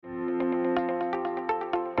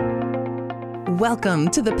Welcome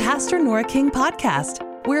to the Pastor Nora King podcast.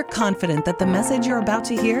 We're confident that the message you're about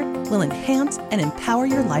to hear will enhance and empower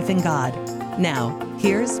your life in God. Now,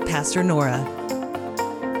 here's Pastor Nora.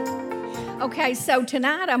 Okay, so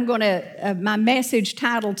tonight my message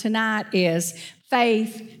title tonight is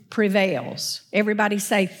Faith Prevails. Everybody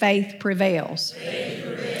say faith prevails. Faith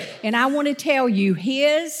prevails. And I want to tell you,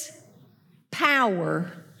 His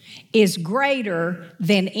power is greater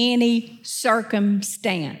than any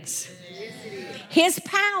circumstance. His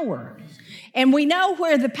power. And we know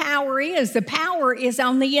where the power is. The power is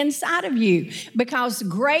on the inside of you, because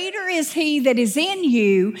greater is He that is in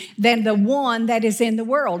you than the one that is in the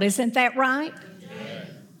world. Isn't that right?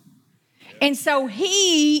 And so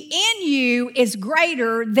He in you is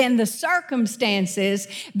greater than the circumstances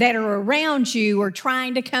that are around you or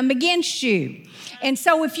trying to come against you. And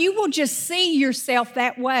so if you will just see yourself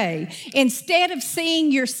that way, instead of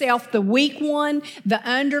seeing yourself the weak one, the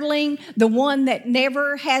underling, the one that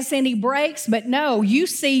never has any breaks, but no, you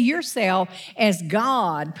see yourself as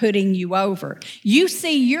God putting you over. You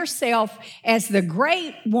see yourself as the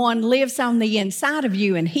great one lives on the inside of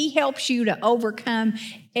you, and He helps you to overcome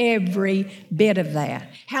every bit of that.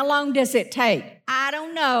 How long does it take? I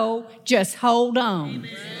don't know. Just hold on. Amen.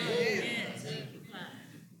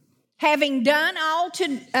 Having done all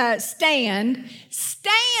to stand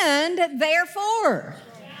therefore.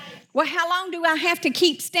 Well, how long do I have to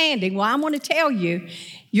keep standing? Well, I'm going to tell you,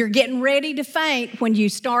 you're getting ready to faint when you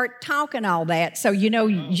start talking all that. So, you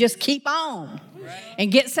just keep on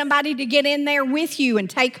and get somebody to get in there with you and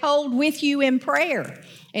take hold with you in prayer.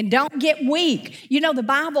 And don't get weak. The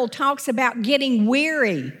Bible talks about getting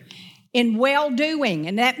weary in well-doing,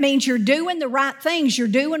 and that means you're doing the right things. You're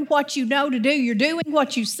doing what you know to do. You're doing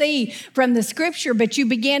what you see from the Scripture, but you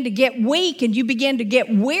begin to get weak and you begin to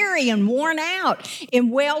get weary and worn out in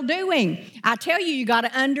well-doing. I tell you, you got to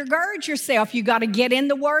undergird yourself. You got to get in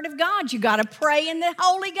the Word of God. You got to pray in the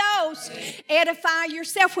Holy Ghost. Edify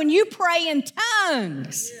yourself. When you pray in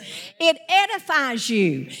tongues, it edifies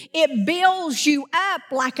you. It builds you up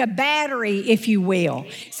like a battery, if you will.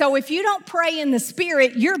 So if you don't pray in the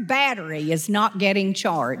Spirit, your battery is not getting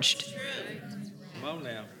charged. Come on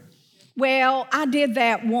now. Well, I did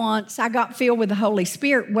that once. I got filled with the Holy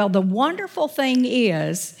Spirit. Well, the wonderful thing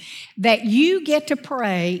is that you get to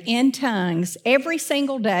pray in tongues every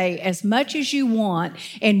single day as much as you want,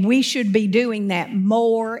 and we should be doing that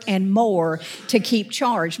more and more to keep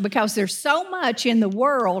charged, because there's so much in the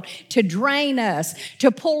world to drain us, to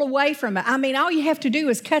pull away from it. I mean, all you have to do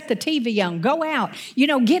is cut the TV on, go out,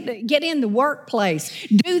 get in the workplace,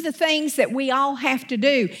 do the things that we all have to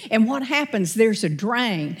do. And what happens? There's a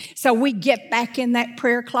drain. So we get back in that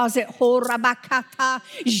prayer closet,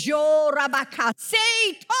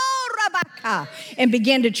 and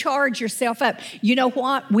begin to charge yourself up. You know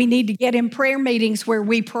what? We need to get in prayer meetings where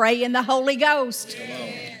we pray in the Holy Ghost,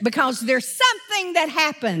 because there's something that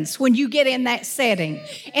happens when you get in that setting.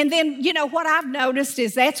 And then, what I've noticed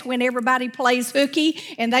is that's when everybody plays hooky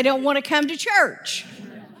and they don't want to come to church.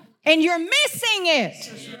 And you're missing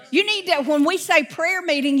it. You need to, when we say prayer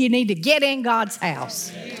meeting, you need to get in God's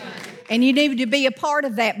house. And you need to be a part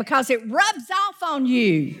of that, because it rubs off on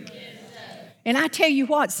you. And I tell you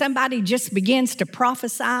what, somebody just begins to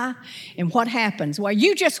prophesy, and what happens? Well,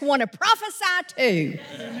 you just want to prophesy too.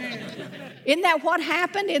 Isn't that what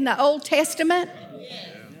happened in the Old Testament?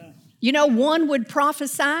 One would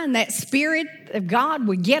prophesy, and that Spirit of God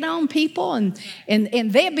would get on people, and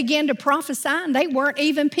they began to prophesy, and they weren't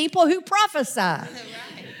even people who prophesy.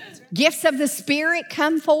 Gifts of the Spirit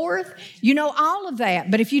come forth, all of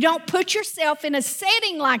that. But if you don't put yourself in a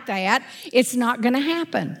setting like that, it's not going to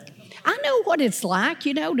happen. I know what it's like,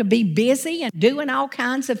 to be busy and doing all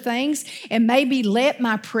kinds of things and maybe let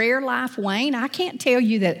my prayer life wane. I can't tell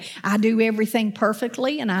you that I do everything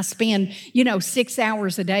perfectly and I spend, 6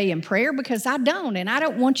 hours a day in prayer, because I don't, and I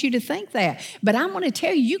don't want you to think that. But I'm going to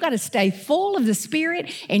tell you, you got to stay full of the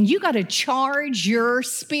Spirit, and you got to charge your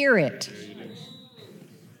spirit.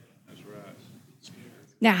 That's right.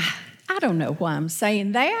 Now, I don't know why I'm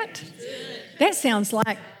saying that. That sounds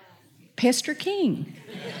like Pastor King.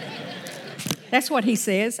 That's what he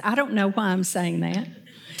says. I don't know why I'm saying that.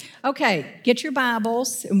 Okay, get your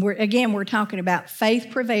Bibles. And we're talking about faith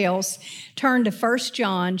prevails. Turn to 1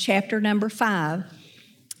 John chapter number 5.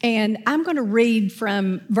 And I'm going to read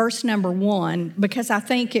from verse number 1, because I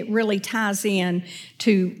think it really ties in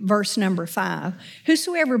to verse number 5.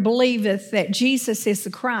 Whosoever believeth that Jesus is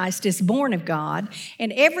the Christ is born of God,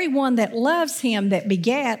 and everyone that loves him that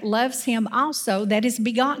begat loves him also that is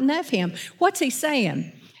begotten of him. What's he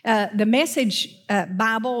saying? The Message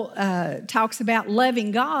Bible talks about loving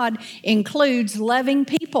God includes loving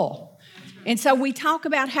people. And so we talk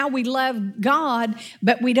about how we love God,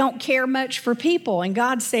 but we don't care much for people. And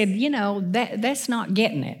God said, that's not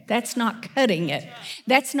getting it. That's not cutting it.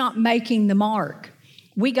 That's not making the mark.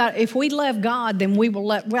 If we love God, then we will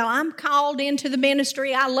love. Well, I'm called into the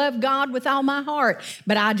ministry. I love God with all my heart,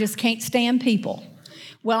 but I just can't stand people.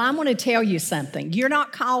 Well, I'm going to tell you something. You're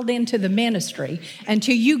not called into the ministry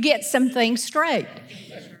until you get some things straight.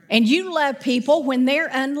 And you love people when they're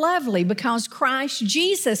unlovely, because Christ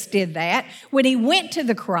Jesus did that when he went to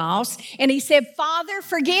the cross and he said, Father,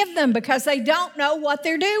 forgive them because they don't know what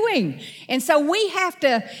they're doing. And so we have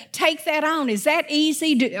to take that on. Is that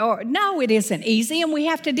easy? No, it isn't easy. And we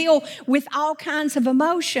have to deal with all kinds of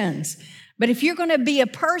emotions. But if you're going to be a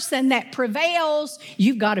person that prevails,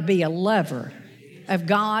 you've got to be a lover of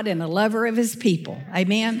God and a lover of his people.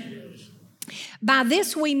 Amen. By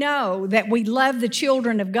this we know that we love the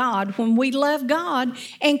children of God when we love God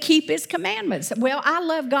and keep his commandments. Well, I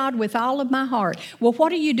love God with all of my heart. Well,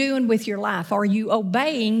 what are you doing with your life? Are you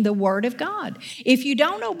obeying the word of God? If you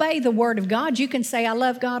don't obey the word of God, you can say, I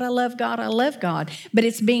love God, I love God, I love God. But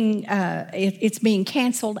it's being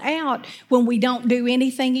canceled out when we don't do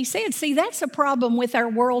anything he said. See, that's a problem with our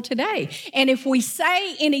world today. And if we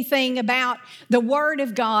say anything about the word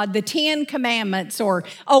of God, the 10 commandments, or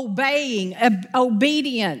obeying,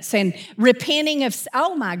 obedience and repenting of,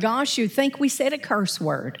 oh my gosh, you think we said a curse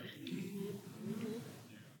word.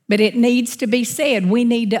 But it needs to be said. We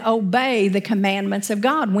need to obey the commandments of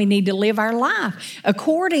God. We need to live our life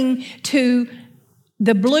according to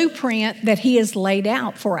the blueprint that he has laid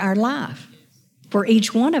out for our life, for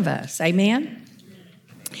each one of us. Amen?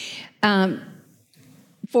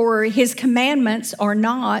 For his commandments are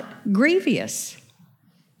not grievous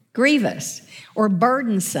or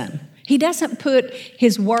burdensome. He doesn't put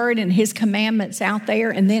his word and his commandments out there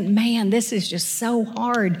and then, man, this is just so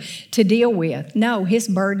hard to deal with. No, his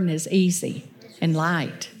burden is easy and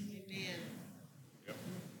light.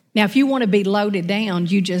 Now, if you want to be loaded down,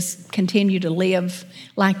 you just continue to live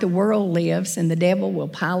like the world lives, and the devil will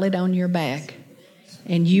pile it on your back,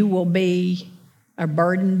 and you will be a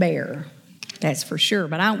burden bearer. That's for sure.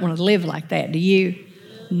 But I don't want to live like that. Do you?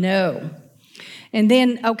 No. And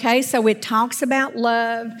then, okay, so it talks about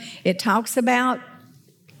love. It talks about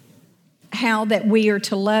how that we are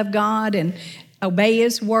to love God and obey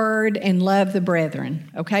his word and love the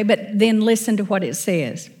brethren. Okay, but then listen to what it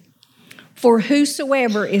says. For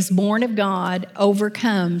whosoever is born of God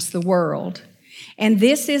overcomes the world. And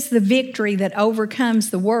this is the victory that overcomes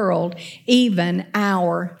the world, even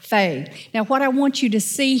our faith. Now, what I want you to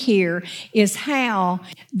see here is how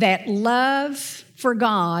that love for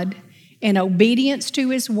God and obedience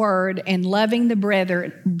to his word and loving the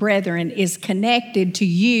brethren is connected to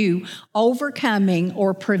you overcoming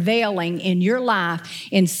or prevailing in your life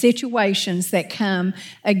in situations that come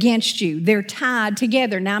against you. They're tied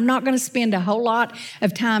together. Now, I'm not going to spend a whole lot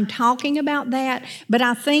of time talking about that, but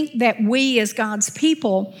I think that we as God's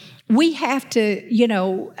people, we have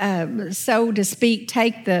to, so to speak,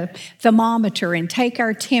 take the thermometer and take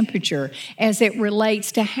our temperature as it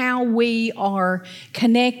relates to how we are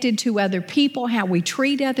connected to other people, how we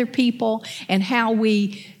treat other people, and how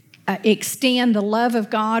we extend the love of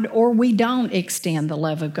God or we don't extend the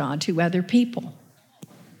love of God to other people.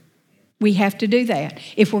 We have to do that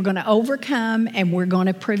if we're going to overcome and we're going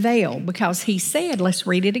to prevail, because he said, let's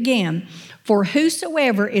read it again, for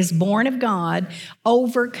whosoever is born of God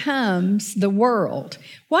overcomes the world.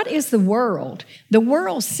 What is the world? The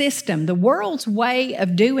world system, the world's way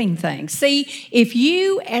of doing things. See, if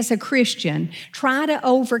you as a Christian try to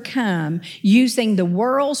overcome using the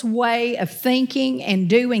world's way of thinking and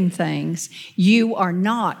doing things, you are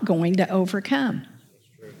not going to overcome.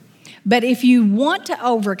 But if you want to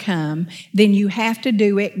overcome, then you have to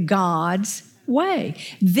do it God's way.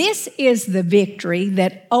 This is the victory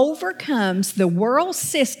that overcomes the world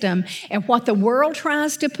system and what the world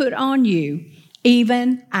tries to put on you,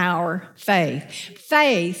 even our faith.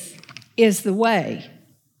 Faith is the way.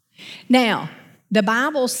 Now, the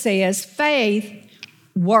Bible says faith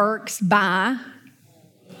works by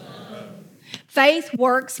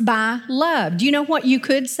love. Do you know what you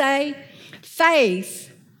could say? Faith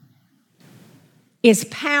is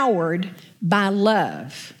powered by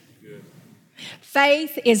love.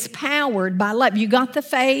 Faith is powered by love. You got the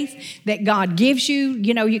faith that God gives you.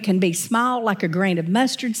 You know, you can be small like a grain of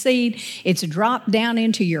mustard seed. It's dropped down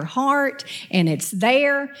into your heart and it's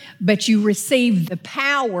there, but you receive the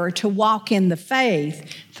power to walk in the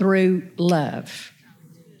faith through love.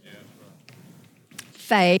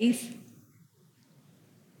 Faith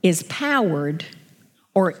is powered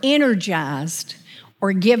or energized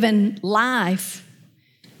or given life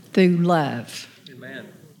through love. Amen.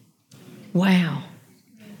 Wow.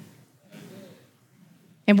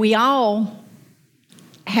 And we all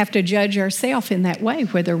have to judge ourselves in that way,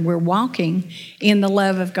 whether we're walking in the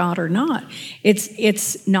love of God or not.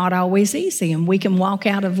 It's not always easy, and we can walk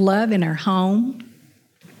out of love in our home,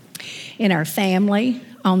 in our family,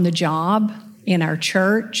 on the job, in our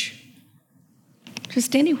church,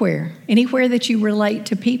 just anywhere that you relate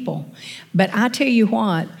to people. But I tell you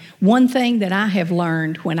what, one thing that I have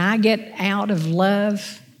learned when I get out of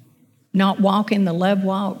love, not walking the love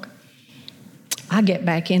walk, I get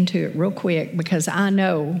back into it real quick because I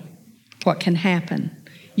know what can happen.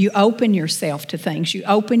 You open yourself to things. You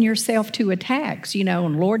open yourself to attacks,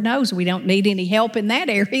 and Lord knows we don't need any help in that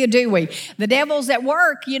area, do we? The devil's at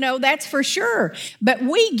work, that's for sure. But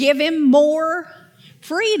we give him more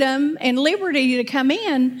freedom and liberty to come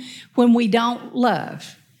in when we don't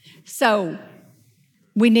love. So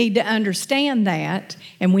we need to understand that,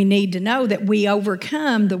 and we need to know that we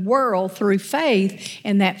overcome the world through faith,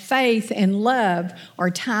 and that faith and love are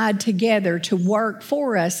tied together to work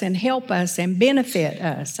for us and help us and benefit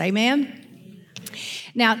us. Amen?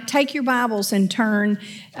 Now, take your Bibles and turn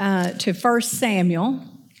to 1 Samuel,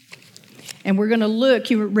 and we're going to look.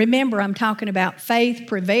 You remember, I'm talking about faith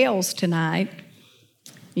prevails tonight.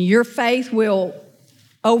 Your faith will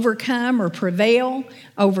overcome or prevail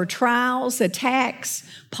over trials, attacks,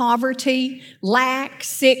 poverty, lack,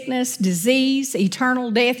 sickness, disease,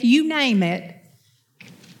 eternal death, you name it.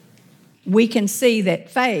 We can see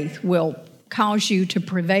that faith will cause you to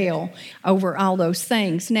prevail over all those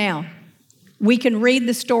things. Now, we can read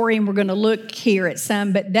the story, and we're going to look here at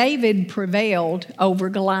some, but David prevailed over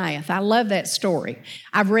Goliath. I love that story.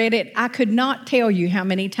 I've read it. I could not tell you how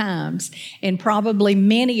many times, and probably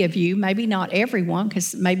many of you, maybe not everyone,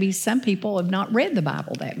 because maybe some people have not read the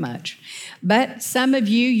Bible that much, but some of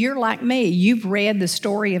you, you're like me. You've read the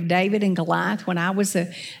story of David and Goliath. When I was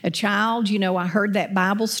a child, I heard that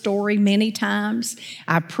Bible story many times.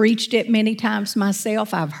 I preached it many times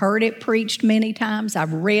myself. I've heard it preached many times.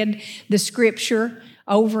 I've read the scripture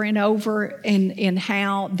over and over in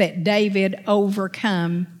how that David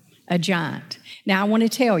overcome a giant. Now, I want to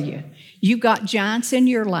tell you, you've got giants in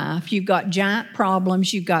your life. You've got giant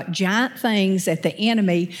problems. You've got giant things that the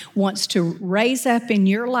enemy wants to raise up in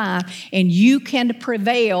your life, and you can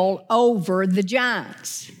prevail over the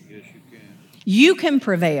giants. You can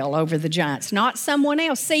prevail over the giants, not someone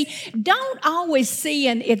else. See, don't always see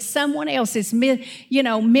it's someone else. It's,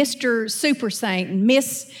 Mr. Super Saint and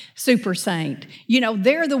Miss Super Saint.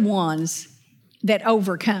 They're the ones that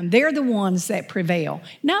overcome. They're the ones that prevail.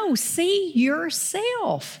 No, see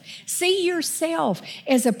yourself. See yourself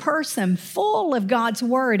as a person full of God's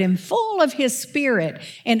Word and full of His Spirit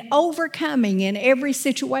and overcoming in every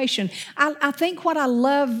situation. I think what I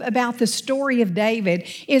love about the story of David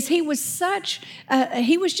is he was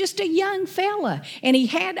just a young fella, and he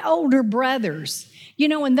had older brothers,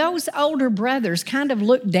 and those older brothers kind of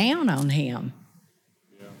looked down on him.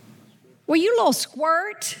 Well, you little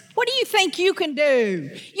squirt, what do you think you can do?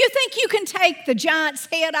 You think you can take the giant's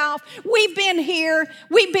head off? We've been here.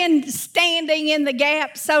 We've been standing in the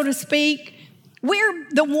gap, so to speak. We're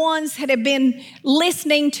the ones that have been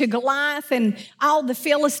listening to Goliath and all the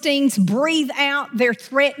Philistines breathe out their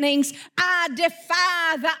threatenings. I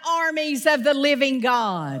defy the armies of the living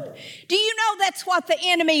God. Do you know that's what the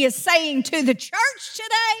enemy is saying to the church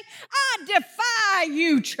today? I defy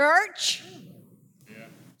you, church.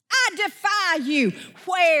 I defy you.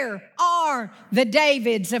 Where are the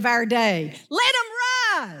Davids of our day? Let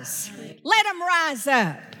them rise. Let them rise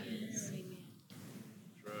up.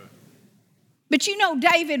 But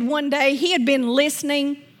David one day, he had been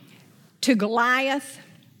listening to Goliath,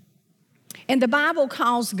 and the Bible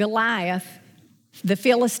calls Goliath the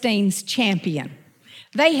Philistines' champion.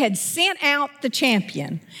 They had sent out the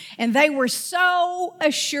champion, and they were so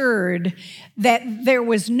assured that there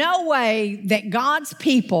was no way that God's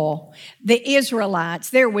people, the Israelites,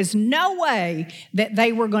 there was no way that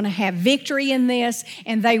they were going to have victory in this,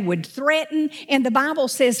 and they would threaten. And the Bible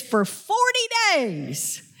says for 40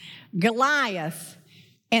 days, Goliath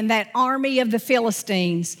and that army of the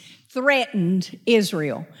Philistines threatened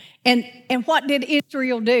Israel. And what did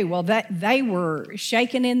Israel do? Well, they were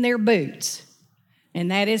shaking in their boots. And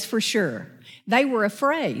that is for sure. They were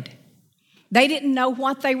afraid. They didn't know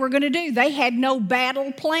what they were going to do. They had no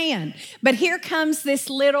battle plan. But here comes this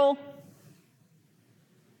little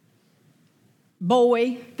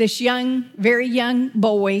boy, this very young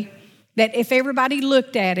boy, that if everybody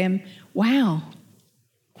looked at him, wow,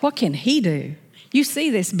 what can he do? You see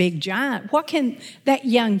this big giant. What can that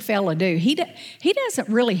young fella do? He doesn't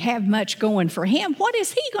really have much going for him. What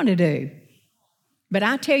is he going to do? But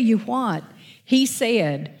I tell you what, he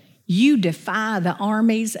said, You defy the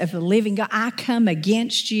armies of the living God. I come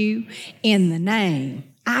against you in the name.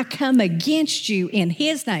 I come against you in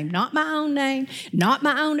His name, not my own name, not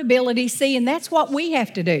my own ability. See, and that's what we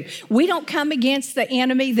have to do. We don't come against the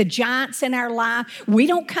enemy, the giants in our life. We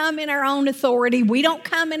don't come in our own authority. We don't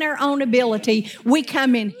come in our own ability. We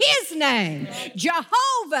come in His name,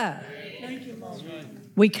 Jehovah.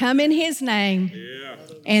 We come in His name,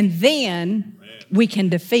 and then we can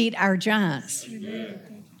defeat our giants.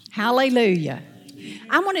 Hallelujah.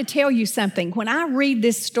 I want to tell you something. When I read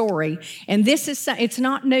this story, and it's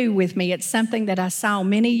not new with me, it's something that I saw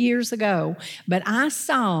many years ago, but I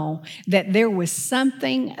saw that there was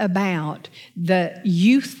something about the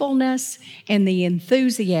youthfulness and the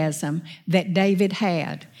enthusiasm that David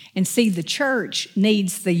had. And see, the church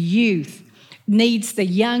needs the youth, needs the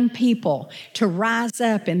young people to rise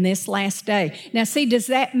up in this last day. Now, see, does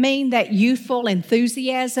that mean that youthful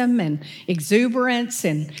enthusiasm and exuberance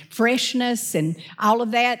and freshness and all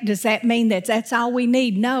of that, does that mean that that's all we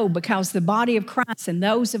need? No, because the body of Christ and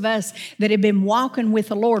those of us that have been walking with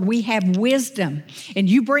the Lord, we have wisdom. And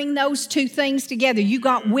you bring those two things together. You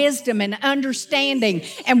got wisdom and understanding,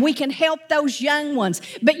 and we can help those young ones.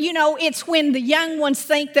 But you know, it's when the young ones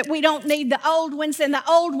think that we don't need the old ones, and the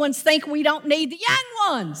old ones think we don't need the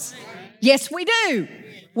young ones. Yes, we do.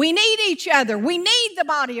 We need each other. We need the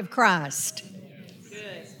body of Christ.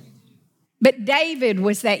 But David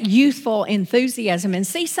was that youthful enthusiasm. And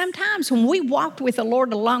see, sometimes when we walked with the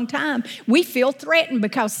Lord a long time, we feel threatened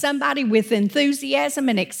because somebody with enthusiasm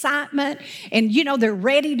and excitement, and you know, they're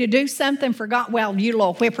ready to do something for God. Well, you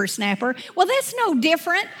little whippersnapper. Well, that's no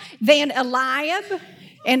different than Eliab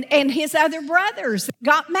and his other brothers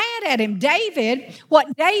got mad at him.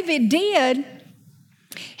 What David did,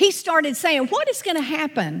 he started saying, what is going to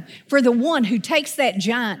happen for the one who takes that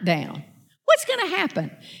giant down? What's going to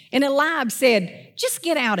happen? And Eliab said, just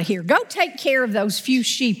get out of here. Go take care of those few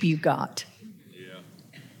sheep you got.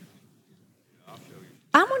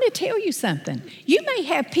 I want to tell you something. You may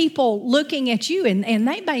have people looking at you and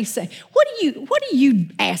they may say, what are you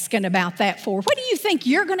asking about that for? What do you think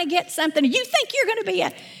you're going to get something? You think you're going to be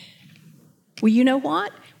Well, you know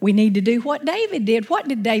what? We need to do what David did. What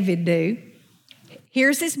did David do?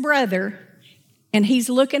 Here's his brother, and he's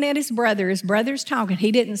looking at his brother. His brother's talking.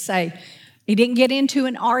 He didn't get into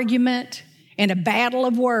an argument and a battle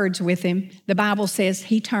of words with him. The Bible says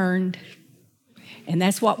he turned. And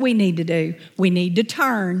that's what we need to do. We need to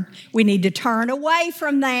turn. We need to turn away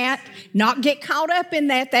from that, not get caught up in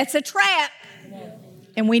that. That's a trap.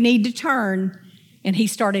 And we need to turn. And he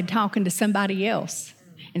started talking to somebody else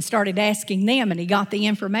and started asking them, and he got the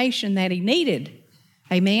information that he needed.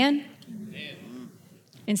 Amen?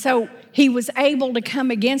 And so he was able to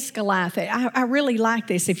come against Goliath. I really like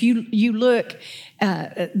this. If you look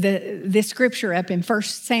this scripture up in 1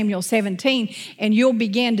 Samuel 17, and you'll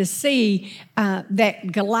begin to see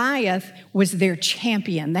that Goliath was their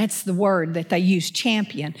champion. That's the word that they use,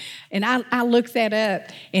 champion. And I looked that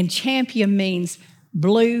up, and champion means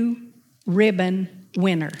blue ribbon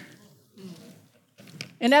winner.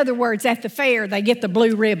 In other words, at the fair, they get the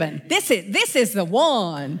blue ribbon. This is the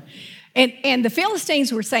one. And the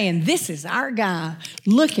Philistines were saying, this is our guy.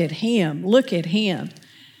 Look at him. Look at him.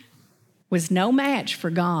 Was no match for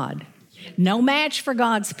God. No match for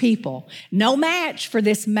God's people. No match for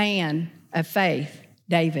this man of faith,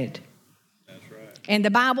 David. That's right. And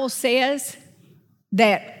the Bible says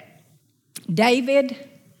that David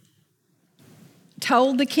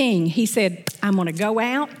told the king, he said, I'm going to go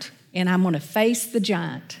out and I'm going to face the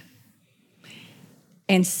giant.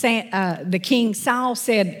 And the king Saul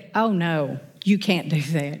said, oh no, you can't do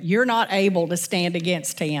that. You're not able to stand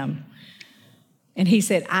against him. And he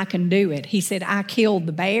said, I can do it. He said, I killed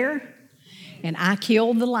the bear and I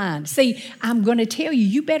killed the lion. See, I'm going to tell you,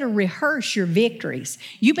 you better rehearse your victories.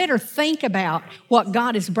 You better think about what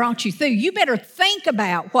God has brought you through. You better think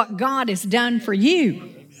about what God has done for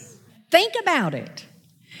you. Think about it.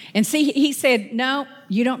 And see, he said, no,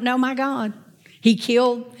 you don't know my God. He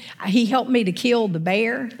helped me to kill the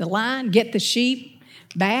bear, the lion, get the sheep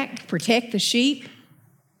back, protect the sheep.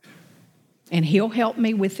 And he'll help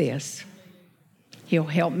me with this. He'll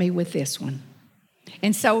help me with this one.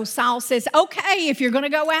 And so Saul says, okay, if you're going to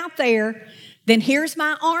go out there, then here's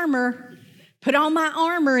my armor. Put on my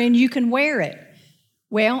armor and you can wear it.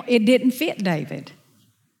 Well, it didn't fit David.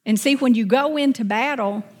 And see, when you go into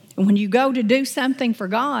battle, and when you go to do something for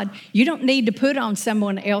God, you don't need to put on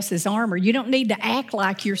someone else's armor. You don't need to act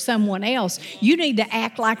like you're someone else. You need to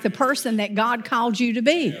act like the person that God called you to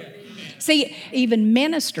be. See, even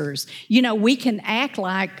ministers, we can act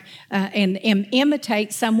like and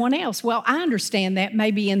imitate someone else. Well, I understand that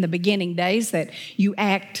maybe in the beginning days that you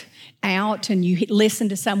act out and you listen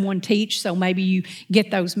to someone teach, so maybe you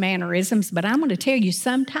get those mannerisms. But I'm going to tell you,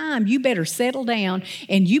 sometime you better settle down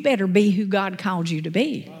and you better be who God called you to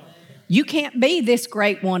be. You can't be this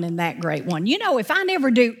great one and that great one. You know, if I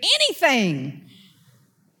never do anything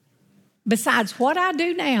besides what I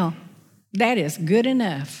do now, that is good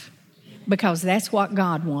enough, because that's what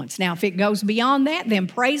God wants. Now, if it goes beyond that, then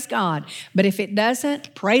praise God. But if it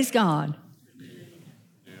doesn't, praise God.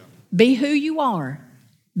 Be who you are.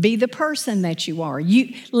 Be the person that you are.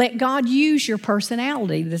 You let God use your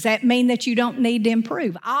personality. Does that mean that you don't need to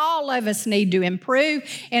improve? All of us need to improve,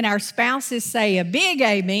 and our spouses say a big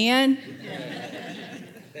amen.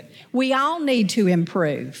 We all need to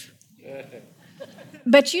improve.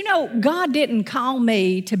 But you know, God didn't call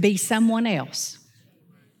me to be someone else.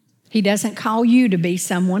 He doesn't call you to be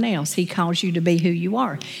someone else. He calls you to be who you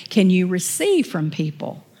are. Can you receive from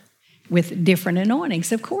people with different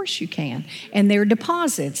anointings? Of course you can. And there are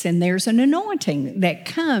deposits, and there's an anointing that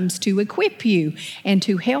comes to equip you and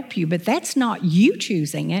to help you. But that's not you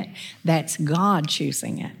choosing it. That's God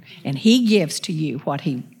choosing it. And He gives to you what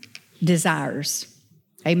He desires.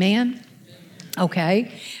 Amen?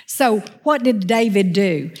 Okay. So what did David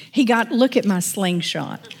do? Look at my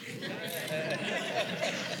slingshot.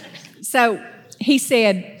 So he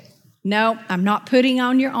said, no, I'm not putting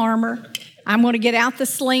on your armor. I'm going to get out the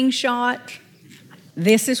slingshot.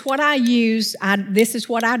 This is what I use. This is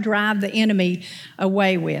what I drive the enemy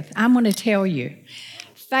away with. I'm going to tell you,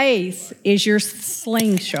 faith is your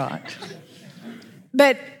slingshot.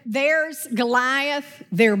 But there's Goliath,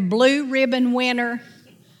 their blue ribbon winner,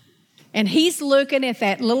 and he's looking at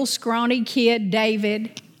that little scrawny kid,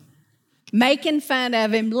 David, making fun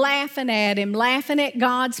of him, laughing at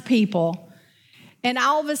God's people. And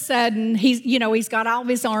all of a sudden, he's got all of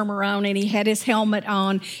his armor on, and he had his helmet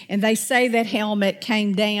on, and they say that helmet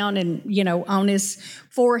came down and, on his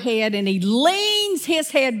forehead, and he leans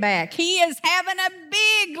his head back. He is having a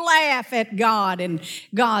big laugh at God and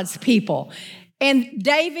God's people. And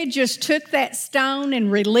David just took that stone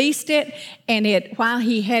and released it, and while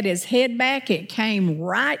he had his head back, it came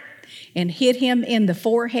right and hit him in the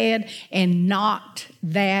forehead and knocked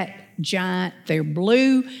that giant, their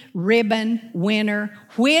blue ribbon winner,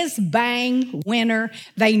 whiz bang winner.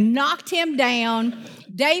 They knocked him down.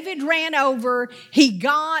 David ran over. He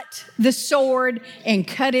got the sword and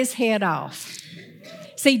cut his head off.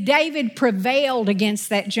 See, David prevailed against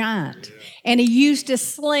that giant, and he used a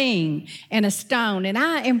sling and a stone. And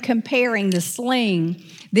I am comparing the sling.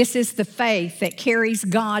 This is the faith that carries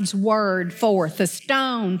God's word forth. The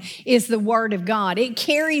stone is the word of God. It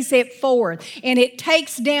carries it forth, and it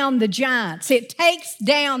takes down the giants. It takes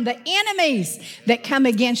down the enemies that come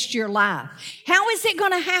against your life. How is it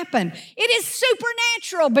going to happen? It is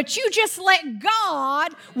supernatural, but you just let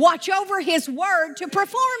God watch over His word to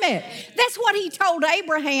perform it. That's what He told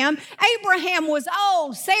Abraham. Abraham was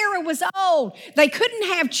old. Sarah was old. They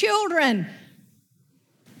couldn't have children.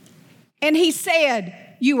 And He said,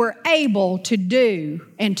 you were able to do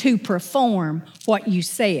and to perform what you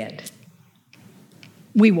said.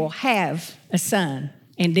 We will have a son.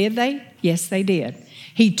 And did they? Yes, they did.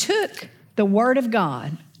 He took the word of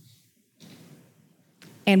God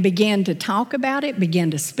and began to talk about it,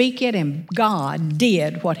 began to speak it, and God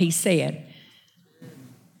did what He said.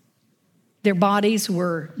 Their bodies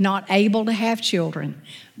were not able to have children,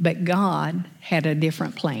 but God had a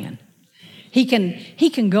different plan. He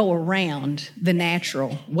can go around the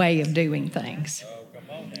natural way of doing things.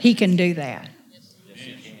 He can do that.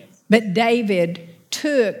 But David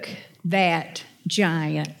took that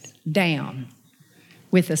giant down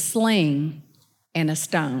with a sling and a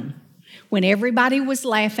stone. When everybody was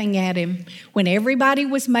laughing at him, when everybody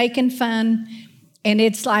was making fun, and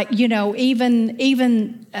it's like,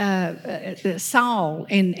 even Saul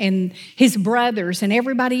and his brothers and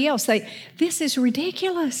everybody else, this is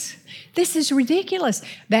ridiculous. This is ridiculous.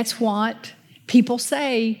 That's what people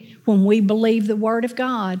say when we believe the Word of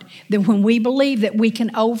God, that when we believe that we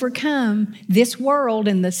can overcome this world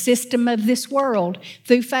and the system of this world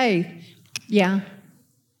through faith. Yeah,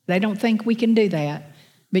 they don't think we can do that.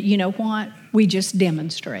 But you know what? We just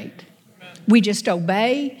demonstrate. We just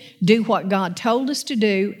obey, do what God told us to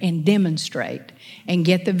do, and demonstrate and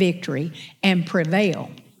get the victory and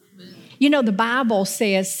prevail. The Bible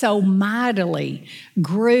says, so mightily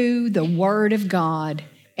grew the word of God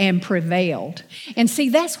and prevailed. And see,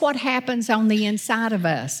 that's what happens on the inside of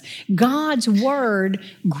us. God's word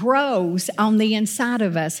grows on the inside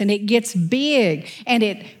of us, and it gets big, and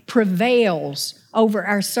it prevails over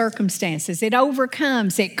our circumstances. It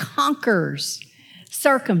overcomes, it conquers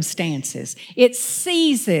circumstances. It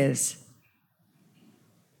seizes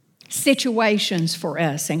situations for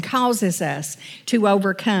us and causes us to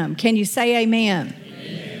overcome. Can you say amen?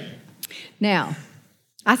 Amen. Now,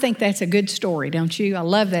 I think that's a good story, don't you? I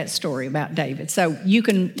love that story about David. So you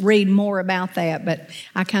can read more about that, but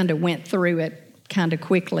I kind of went through it kind of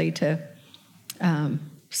quickly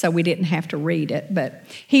so we didn't have to read it. But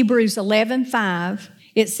Hebrews 11:5,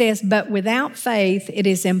 it says, "But without faith it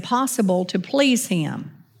is impossible to please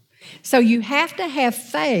him." So you have to have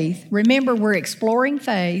faith. Remember, we're exploring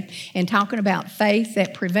faith and talking about faith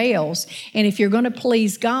that prevails. And if you're going to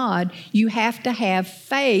please God, you have to have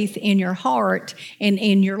faith in your heart and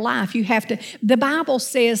in your life. The Bible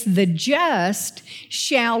says the just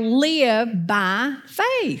shall live by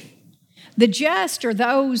faith. The just are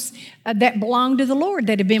those that belong to the Lord,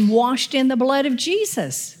 that have been washed in the blood of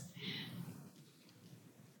Jesus.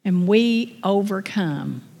 And we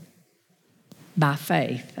overcome by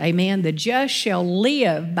faith. Amen. The just shall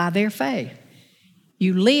live by their faith.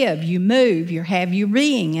 You live, you move, you have your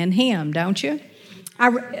being in Him, don't you?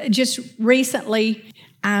 Just recently,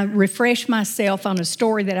 I refreshed myself on a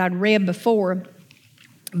story that I'd read before,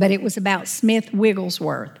 but it was about Smith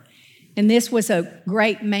Wigglesworth. And this was a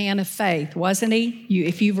great man of faith, wasn't he?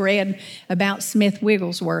 If you've read about Smith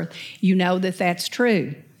Wigglesworth, you know that that's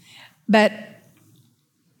true. But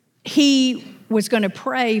he was going to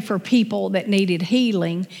pray for people that needed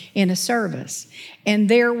healing in a service. And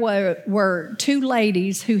there were two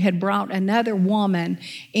ladies who had brought another woman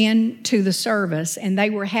into the service, and they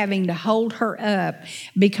were having to hold her up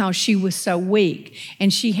because she was so weak.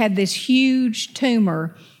 And she had this huge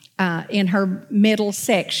tumor in her middle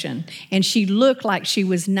section, and she looked like she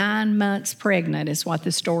was 9 months pregnant, is what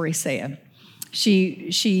the story said.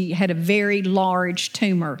 She had a very large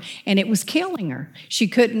tumor, and it was killing her.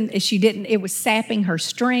 It was sapping her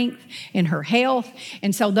strength and her health.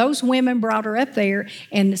 And so those women brought her up there,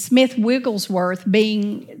 and Smith Wigglesworth,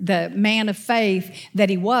 being the man of faith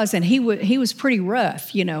that he was, and he was pretty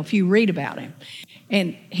rough, if you read about him.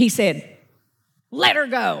 And he said, "Let her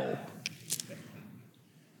go."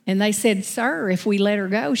 And they said, "Sir, if we let her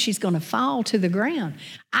go, she's going to fall to the ground."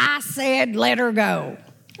 "I said, let her go."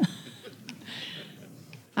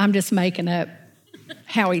 I'm just making up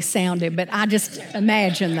how he sounded, but I just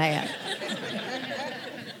imagine that.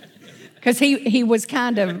 Because he was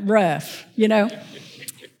kind of rough,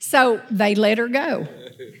 So they let her go.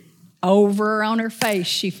 Over on her face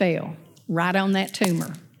she fell, right on that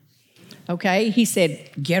tumor. Okay, he said,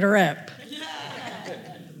 "Get her up."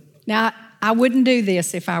 Now, I wouldn't do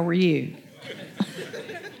this if I were you.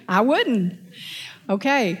 I wouldn't.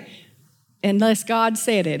 Okay. Unless God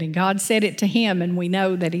said it, and God said it to him, and we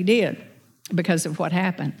know that he did because of what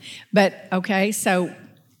happened. But, okay, so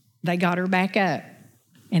they got her back up,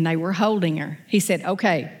 and they were holding her. He said,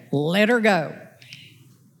 "Okay, let her go."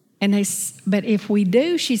 But if we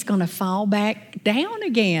do, she's going to fall back down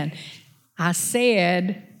again. I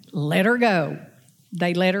said, "Let her go."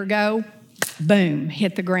 They let her go. Boom,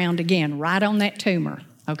 hit the ground again, right on that tumor,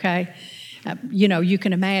 okay? You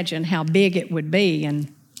can imagine how big it would be,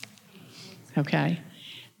 okay?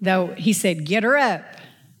 Though he said, "Get her up."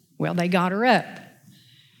 Well, they got her up.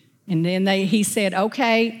 And then he said,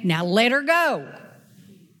 "Okay, now let her go."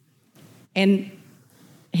 And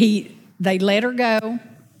they let her go,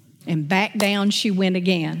 and back down she went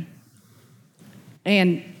again.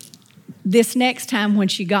 And this next time when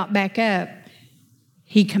she got back up,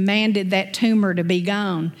 he commanded that tumor to be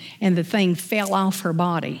gone, and the thing fell off her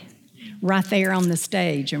body. Right there on the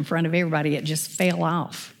stage in front of everybody, it just fell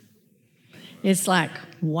off. It's like,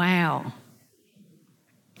 wow.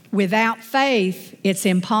 Without faith, it's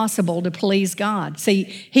impossible to please God. See,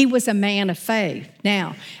 he was a man of faith.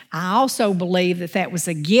 Now, I also believe that was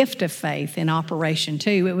a gift of faith in operation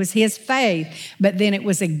too. It was his faith, but then it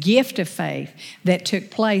was a gift of faith that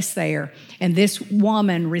took place there. And this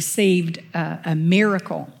woman received a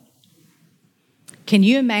miracle. Can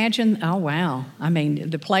you imagine? Oh, wow. I mean,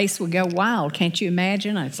 the place would go wild. Can't you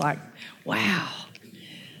imagine? It's like, wow,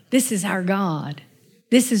 this is our God.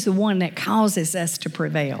 This is the one that causes us to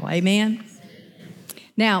prevail. Amen?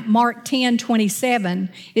 Now, Mark 10:27,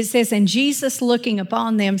 it says, "And Jesus looking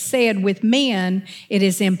upon them said, with men it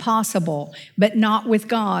is impossible, but not with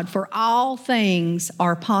God, for all things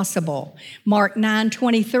are possible." Mark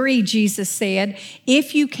 9:23, Jesus said,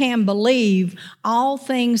 "If you can believe, all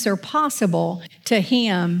things are possible to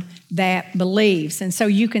him that believes." And so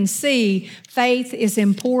you can see faith is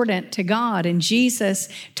important to God, and Jesus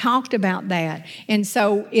talked about that. And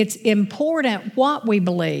so it's important what we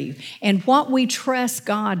believe and what we trust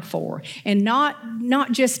God for, and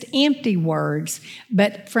not just empty words,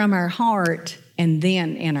 but from our heart and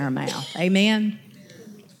then in our mouth. Amen?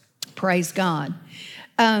 Praise God.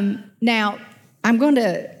 Now, I'm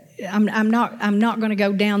not going to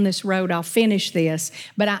go down this road. I'll finish this,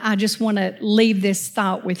 but I just want to leave this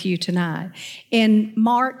thought with you tonight. In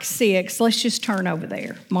Mark 6, let's just turn over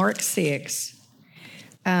there. Mark 6.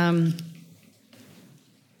 And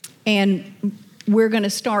we're going to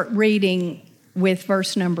start reading with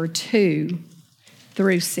verse number 2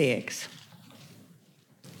 through 6.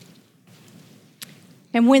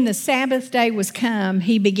 And when the Sabbath day was come,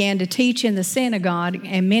 he began to teach in the synagogue,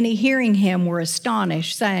 and many hearing him were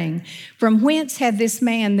astonished, saying, From whence hath this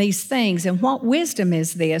man these things, and what wisdom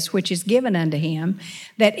is this which is given unto him,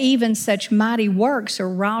 that even such mighty works are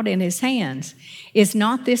wrought in his hands? Is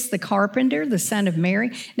not this the carpenter, the son of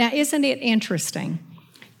Mary? Now, isn't it interesting?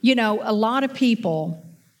 You know, a lot of people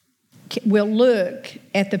will look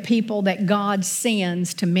at the people that God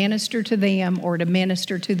sends to minister to them or to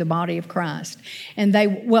minister to the body of Christ. And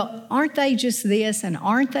aren't they just this and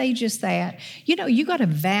aren't they just that? You know, you got to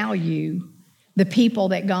value the people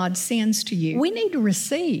that God sends to you. We need to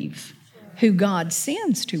receive who God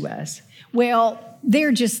sends to us. Well,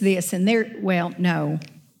 they're just this and no.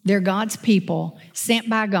 They're God's people sent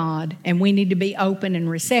by God, and we need to be open and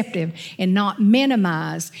receptive and not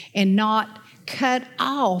minimize and not cut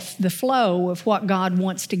off the flow of what God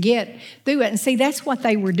wants to get through it. And see, that's what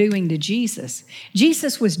they were doing to Jesus.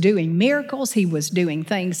 Jesus was doing miracles. He was doing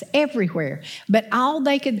things everywhere. But all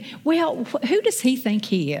they could, who does he think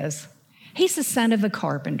he is? He's the son of a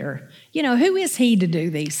carpenter. You know, who is he to do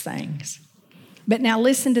these things? But now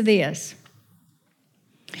listen to this.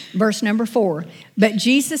 Verse number 4. But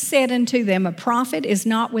Jesus said unto them, A prophet is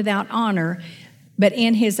not without honor, but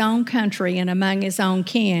in his own country and among his own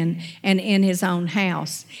kin and in his own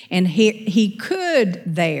house. And he could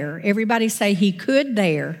there, everybody say he could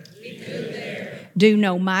there, do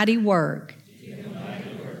no mighty work.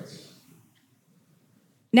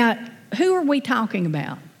 Now, who are we talking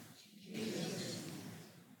about?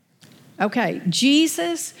 Okay,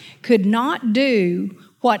 Jesus could not do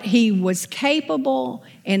what he was capable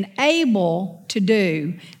and able to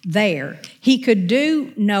do there. He could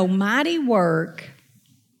do no mighty work,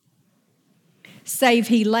 save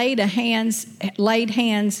he laid hands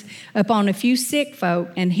upon a few sick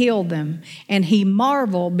folk and healed them. And he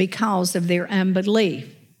marveled because of their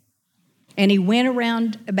unbelief. And he went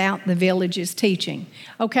around about the villages teaching.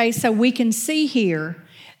 Okay, so we can see here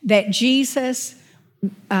that Jesus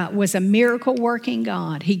was a miracle-working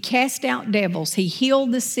God. He cast out devils. He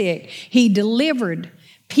healed the sick. He delivered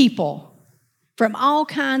people from all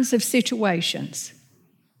kinds of situations.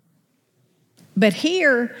 But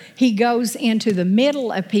here he goes into the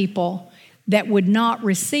middle of people that would not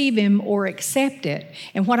receive him or accept it.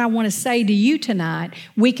 And what I want to say to you tonight,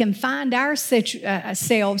 we can find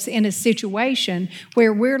ourselves in a situation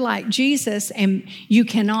where we're like Jesus and you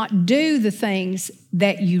cannot do the things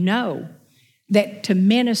that you know, that to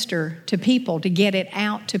minister to people, to get it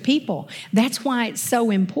out to people. That's why it's so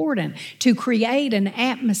important to create an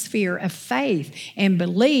atmosphere of faith and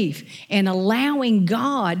belief and allowing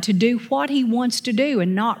God to do what he wants to do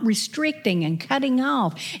and not restricting and cutting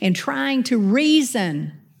off and trying to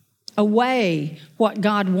reason away what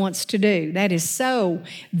God wants to do. That is so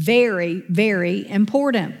very, very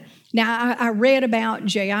important. Now, I read about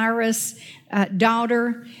Jairus'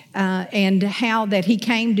 daughter and how that he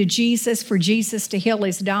came to Jesus for Jesus to heal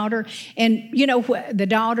his daughter. And, you know, the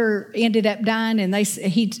daughter ended up dying, and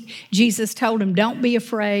Jesus told him, don't be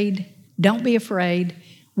afraid. Don't be afraid.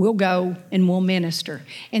 We'll go and we'll minister.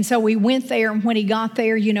 And so we went there, and when he got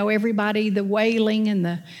there, you know, everybody, the wailing and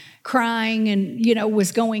the crying and, you know,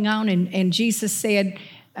 was going on. And Jesus said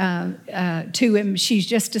to him, she's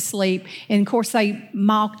just asleep. And of course they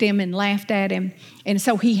mocked him and laughed at him. And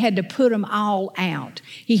so he had to put them all out.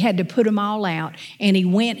 He had to put them all out. And he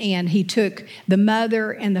went in, he took the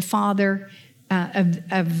mother and the father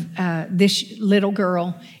of this little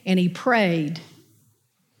girl, and he prayed.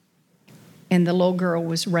 And the little girl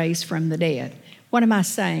was raised from the dead. What am I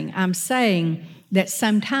saying? I'm saying that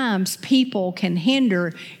sometimes people can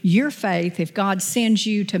hinder your faith if God sends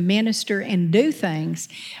you to minister and do things.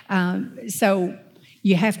 So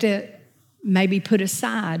you have to maybe put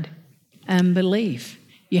aside unbelief.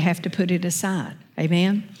 You have to put it aside.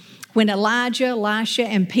 Amen? When Elijah, Elisha,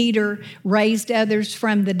 and Peter raised others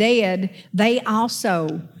from the dead, they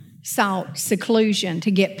also sought seclusion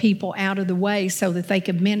to get people out of the way so that they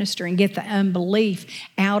could minister and get the unbelief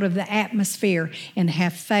out of the atmosphere and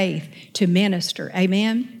have faith to minister.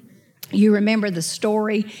 Amen? You remember the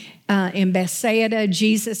story in Bethsaida.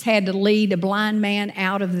 Jesus had to lead a blind man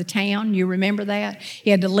out of the town. You remember that?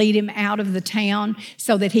 He had to lead him out of the town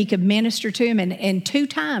so that he could minister to him. And 2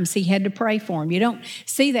 times he had to pray for him. You don't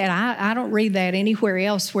see that. I don't read that anywhere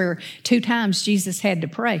else where 2 times Jesus had to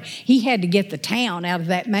pray. He had to get the town out of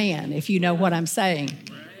that man, if you know what I'm saying.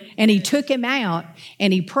 And he took him out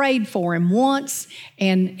and he prayed for him once.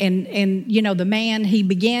 And the man, he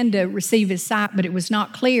began to receive his sight, but it was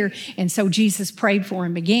not clear. And so Jesus prayed for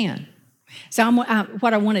him again. So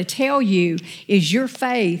what I want to tell you is your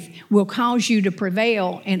faith will cause you to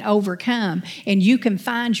prevail and overcome. And you can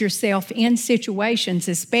find yourself in situations,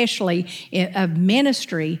 especially of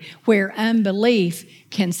ministry, where unbelief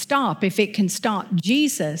can stop. If it can stop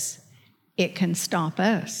Jesus, it can stop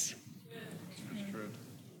us.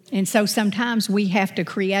 And so sometimes we have to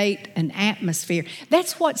create an atmosphere.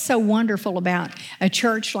 That's what's so wonderful about a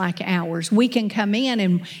church like ours. We can come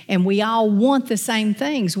in and we all want the same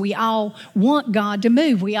things. We all want God to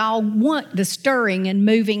move. We all want the stirring and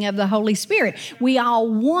moving of the Holy Spirit. We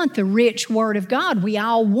all want the rich Word of God. We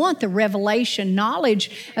all want the revelation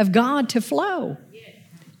knowledge of God to flow.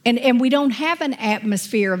 And we don't have an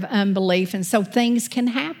atmosphere of unbelief, and so things can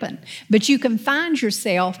happen. But you can find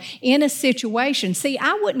yourself in a situation. See,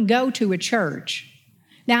 I wouldn't go to a church.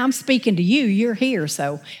 Now, I'm speaking to you. You're here,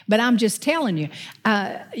 but I'm just telling you,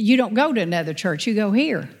 you don't go to another church. You go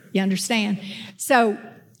here. You understand?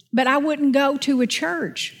 But I wouldn't go to a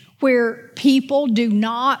church where people do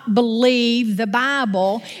not believe the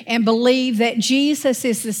Bible and believe that Jesus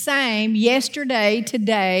is the same yesterday,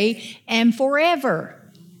 today, and forever.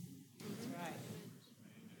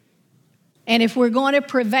 And if we're going to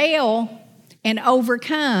prevail and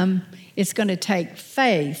overcome, it's going to take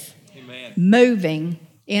faith. Amen. Moving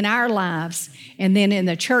in our lives, and then in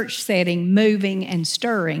the church setting, moving and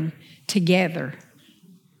stirring together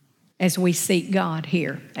as we seek God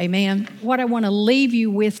here. Amen. What I want to leave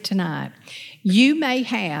you with tonight, you may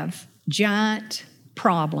have giant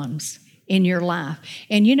problems in your life.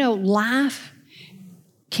 And life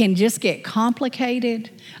can just get complicated.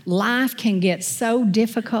 Life can get so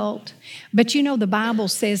difficult. But the Bible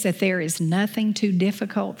says that there is nothing too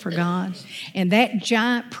difficult for God. And that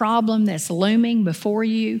giant problem that's looming before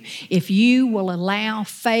you, if you will allow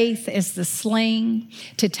faith as the sling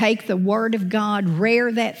to take the Word of God, rear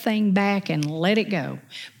that thing back and let it go.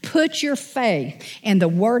 Put your faith and the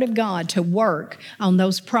Word of God to work on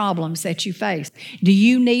those problems that you face. Do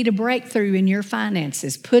you need a breakthrough in your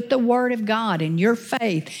finances? Put the Word of God and your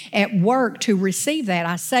faith at work to receive that.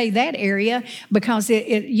 I say that area because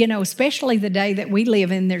especially the day that we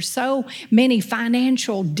live in, there's so many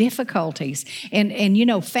financial difficulties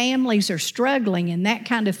and families are struggling and that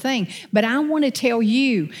kind of thing. But I want to tell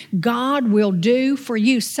you, God will do for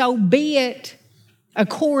you, so be it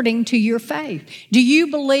according to your faith. Do you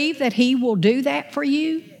believe that He will do that for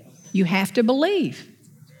you? You have to believe.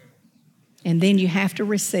 And then you have to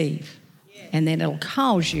receive. And then it'll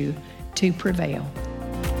cause you to prevail.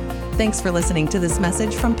 Thanks for listening to this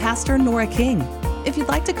message from Pastor Nora King. If you'd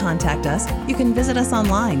like to contact us, you can visit us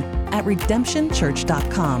online at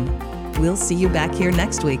redemptionchurch.com. We'll see you back here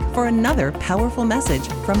next week for another powerful message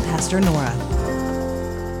from Pastor Nora.